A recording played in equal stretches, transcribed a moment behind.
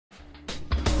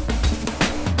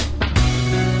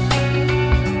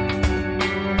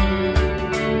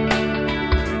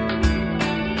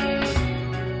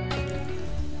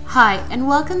Hi, and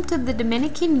welcome to the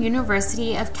Dominican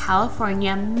University of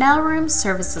California Mailroom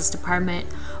Services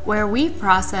Department, where we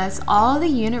process all the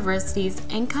university's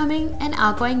incoming and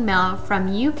outgoing mail from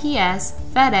UPS,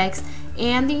 FedEx,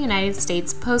 and the United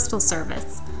States Postal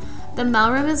Service. The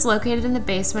mailroom is located in the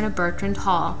basement of Bertrand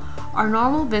Hall. Our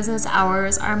normal business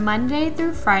hours are Monday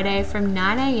through Friday from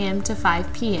 9 a.m. to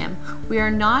 5 p.m. We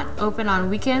are not open on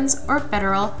weekends or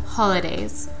federal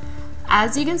holidays.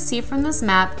 As you can see from this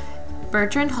map,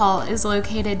 Bertrand Hall is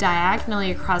located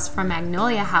diagonally across from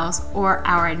Magnolia House, or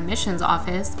our admissions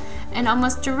office, and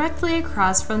almost directly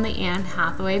across from the Anne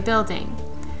Hathaway building.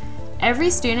 Every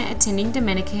student attending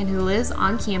Dominican who lives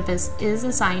on campus is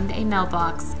assigned a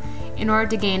mailbox. In order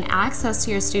to gain access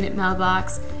to your student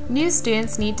mailbox, new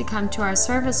students need to come to our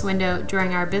service window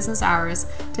during our business hours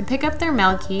to pick up their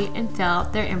mail key and fill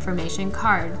out their information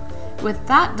card. With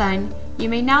that done, you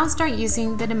may now start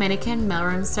using the Dominican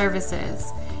Mailroom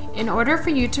Services. In order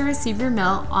for you to receive your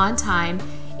mail on time,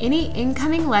 any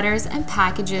incoming letters and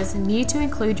packages need to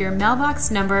include your mailbox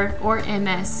number, or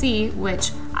MSC,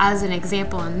 which, as an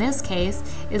example in this case,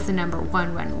 is the number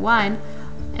 111,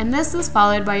 and this is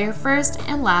followed by your first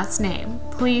and last name.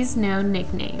 Please no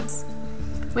nicknames.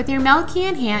 With your mail key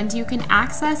in hand, you can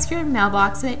access your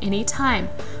mailbox at any time,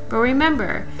 but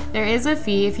remember, there is a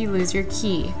fee if you lose your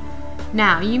key.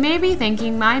 Now, you may be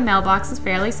thinking my mailbox is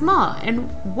fairly small,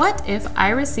 and what if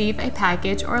I receive a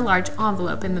package or a large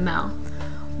envelope in the mail?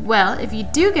 Well, if you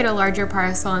do get a larger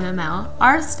parcel in the mail,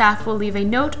 our staff will leave a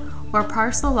note or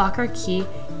parcel locker key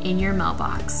in your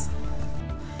mailbox.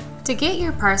 To get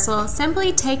your parcel,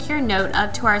 simply take your note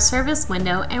up to our service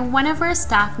window and one of our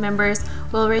staff members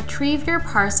will retrieve your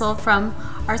parcel from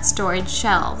our storage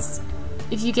shelves.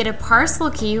 If you get a parcel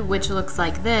key, which looks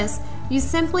like this, you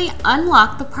simply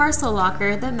unlock the parcel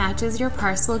locker that matches your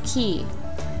parcel key.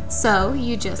 So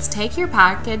you just take your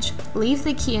package, leave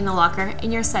the key in the locker,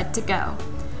 and you're set to go.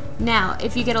 Now,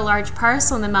 if you get a large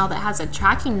parcel in the mail that has a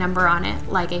tracking number on it,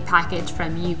 like a package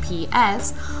from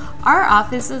UPS, our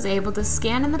office is able to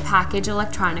scan in the package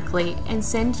electronically and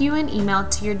send you an email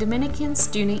to your Dominican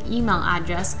student email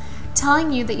address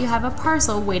telling you that you have a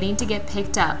parcel waiting to get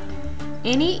picked up.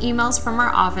 Any emails from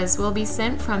our office will be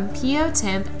sent from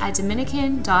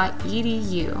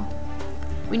potemp@dominican.edu.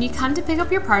 When you come to pick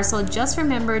up your parcel, just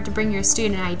remember to bring your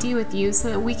student ID with you so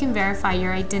that we can verify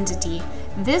your identity.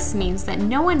 This means that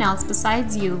no one else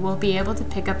besides you will be able to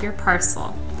pick up your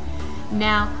parcel.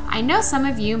 Now, I know some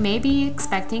of you may be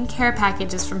expecting care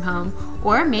packages from home,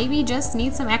 or maybe just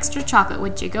need some extra chocolate,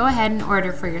 which you go ahead and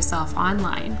order for yourself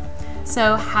online.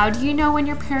 So, how do you know when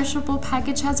your perishable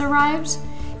package has arrived?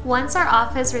 Once our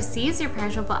office receives your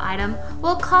perishable item,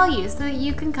 we'll call you so that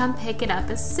you can come pick it up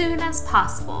as soon as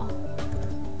possible.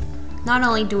 Not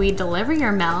only do we deliver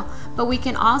your mail, but we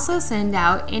can also send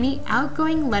out any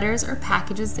outgoing letters or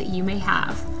packages that you may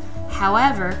have.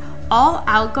 However, all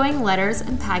outgoing letters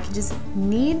and packages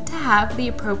need to have the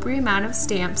appropriate amount of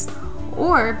stamps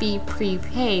or be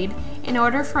prepaid in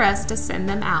order for us to send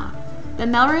them out. The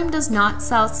mailroom does not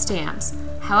sell stamps.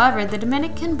 However, the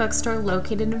Dominican bookstore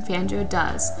located in Fangio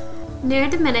does. Near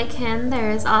Dominican, there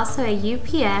is also a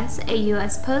UPS, a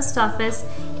US Post Office,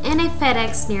 and a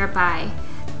FedEx nearby,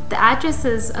 the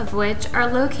addresses of which are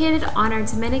located on our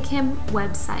Dominican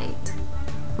website.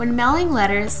 When mailing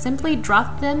letters, simply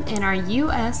drop them in our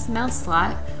US mail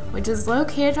slot, which is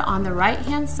located on the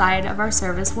right-hand side of our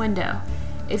service window.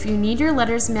 If you need your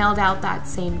letters mailed out that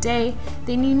same day,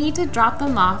 then you need to drop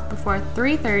them off before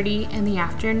 3:30 in the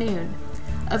afternoon.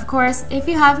 Of course, if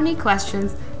you have any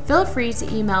questions, feel free to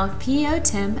email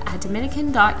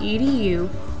potemp@dominican.edu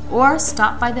or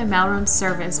stop by the mailroom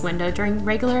service window during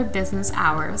regular business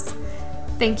hours.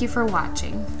 Thank you for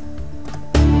watching.